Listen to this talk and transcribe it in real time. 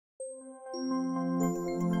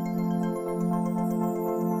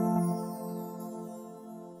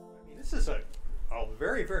This is a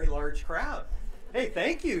very, very large crowd. Hey,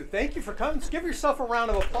 thank you. Thank you for coming. Just give yourself a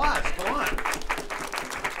round of applause. Come on.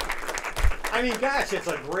 I mean, gosh, it's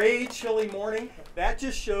a great chilly morning. That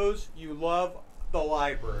just shows you love the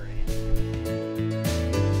library.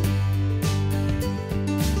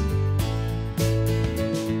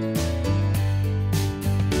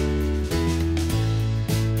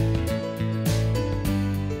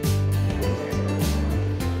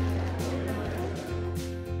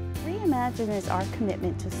 Reimagine is our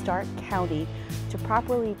commitment to Stark County to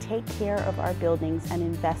properly take care of our buildings and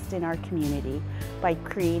invest in our community by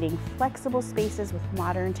creating flexible spaces with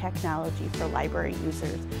modern technology for library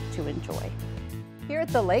users to enjoy. Here at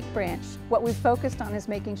the Lake Branch, what we've focused on is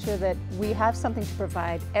making sure that we have something to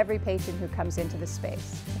provide every patron who comes into the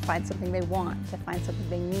space, to find something they want, to find something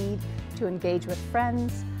they need, to engage with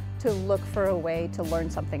friends, to look for a way to learn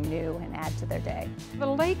something new and add to their day. The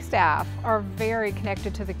Lake staff are very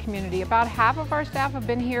connected to the community. About half of our staff have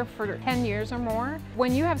been here for 10 years or more.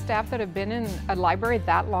 When you have staff that have been in a library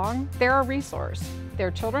that long, they're a resource.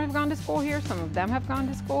 Their children have gone to school here, some of them have gone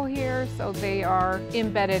to school here, so they are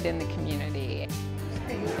embedded in the community.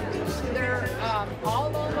 They're all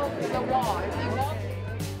along the wall. If you walk,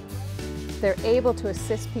 they're able to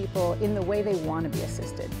assist people in the way they want to be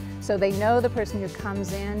assisted. So they know the person who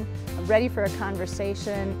comes in, ready for a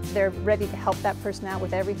conversation, they're ready to help that person out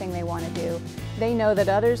with everything they want to do. They know that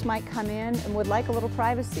others might come in and would like a little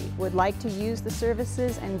privacy, would like to use the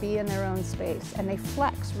services and be in their own space. And they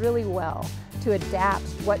flex really well to adapt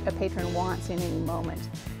what a patron wants in any moment.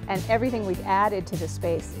 And everything we've added to the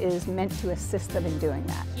space is meant to assist them in doing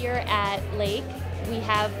that. Here at Lake, we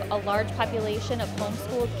have a large population of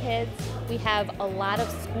homeschooled kids. We have a lot of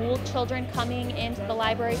school children coming into the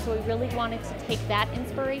library, so we really wanted to take that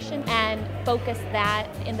inspiration and focus that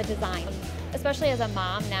in the design. Especially as a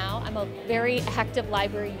mom now, I'm a very active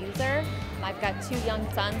library user. I've got 2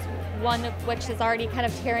 young sons, one of which is already kind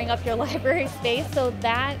of tearing up your library space, so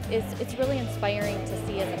it's really inspiring to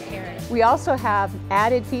see as a parent. We also have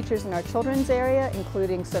added features in our children's area,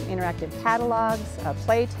 including some interactive catalogs, a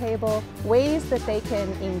play table, ways that they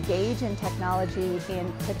can engage in technology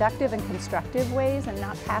in productive and constructive ways and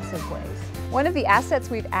not passive ways. One of the assets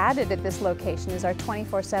we've added at this location is our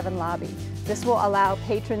 24/7 lobby. This will allow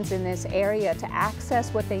patrons in this area to access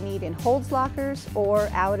what they need in holds lockers or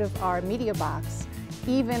out of our media box,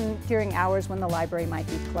 even during hours when the library might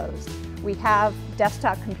be closed. We have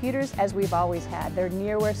desktop computers as we've always had. They're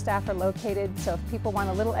near where staff are located, so if people want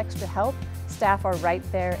a little extra help, staff are right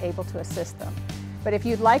there able to assist them. But if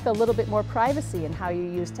you'd like a little bit more privacy in how you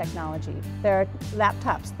use technology, there are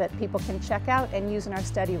laptops that people can check out and use in our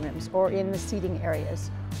study rooms or in the seating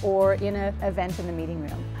areas or in an event in the meeting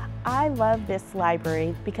room. I love this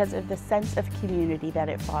library because of the sense of community that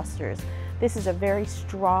it fosters. This is a very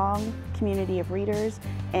strong community of readers,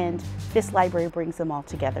 and this library brings them all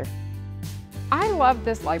together. I love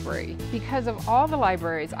this library because of all the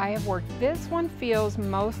libraries I have worked. This one feels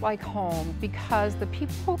most like home because the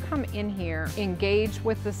people who come in here engage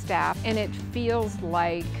with the staff, and it feels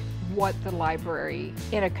like what the library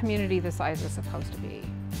in a community this size is supposed to be.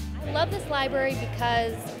 I love this library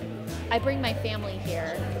because I bring my family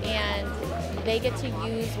here and they get to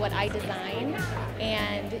use what I design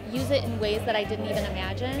and use it in ways that I didn't even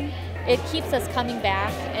imagine. It keeps us coming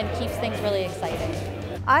back and keeps things really exciting.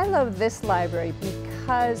 I love this library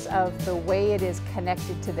because of the way it is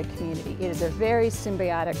connected to the community. It is a very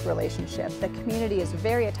symbiotic relationship. The community is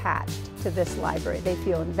very attached to this library. They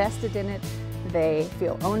feel invested in it, they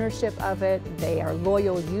feel ownership of it, they are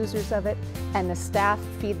loyal users of it, and the staff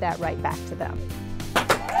feed that right back to them.